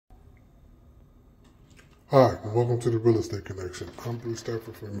Hi, and welcome to the Real Estate Connection. I'm Bruce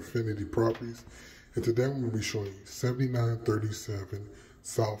Stafford from Infiniti Properties, and today I'm going to be showing you 7937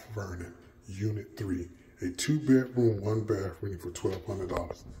 South Vernon, Unit 3, a 2-bedroom, 1-bath, renting for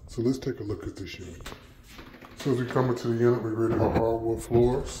 $1,200. So let's take a look at this unit. So as we come into the unit, we really have hardwood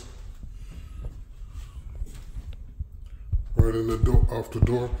floors. Right in the door, off the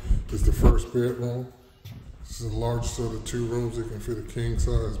door, is the first bedroom. This is the largest of the 2 rooms. It can fit a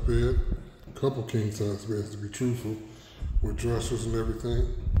king-size bed. Couple king-size beds, to be truthful, with dressers and everything.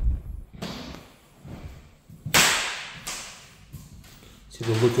 So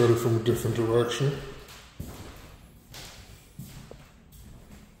we'll look at it from a different direction.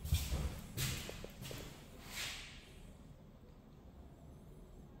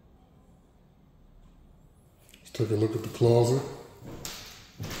 Let's take a look at the closet.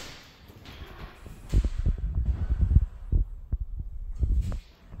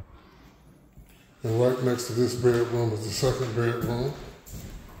 And right next to this bedroom is the second bedroom.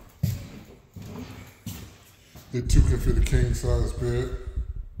 It too can fit a king-size bed.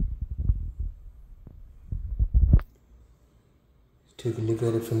 Take a look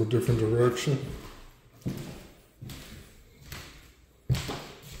at it from a different direction.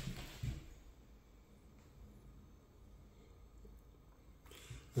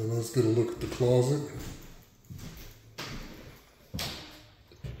 And let's get a look at the closet.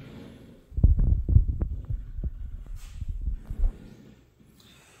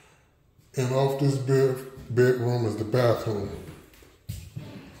 And off this bedroom is the bathroom.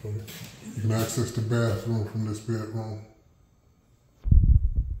 So you can access the bathroom from this bedroom.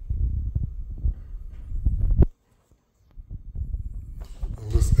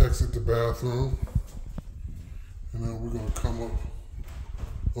 And let's exit the bathroom. And then we're going to come up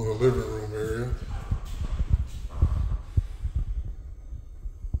on the living room area.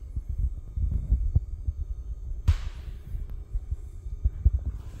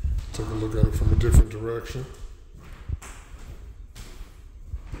 Take a look at it from a different direction.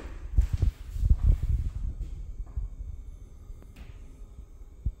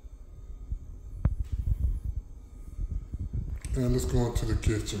 And let's go into the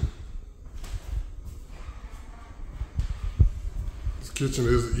kitchen. This kitchen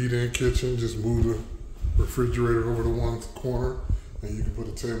is an eat-in kitchen. Just move the refrigerator over to one corner and you can put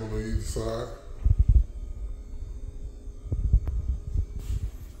a table on either side.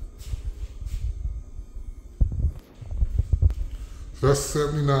 That's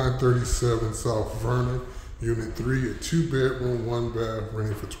 7937 South Vernon, Unit 3, a 2-bedroom, 1-bath,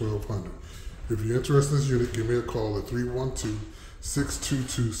 renting for $1,200. If you're interested in this unit, give me a call at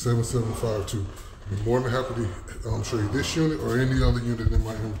 312-622-7752. I'm more than happy to show you this unit or any other unit in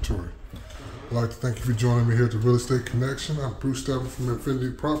my inventory. I'd like to thank you for joining me here at the Real Estate Connection. I'm Bruce Stafford from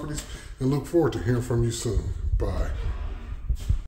Infiniti Properties and look forward to hearing from you soon. Bye.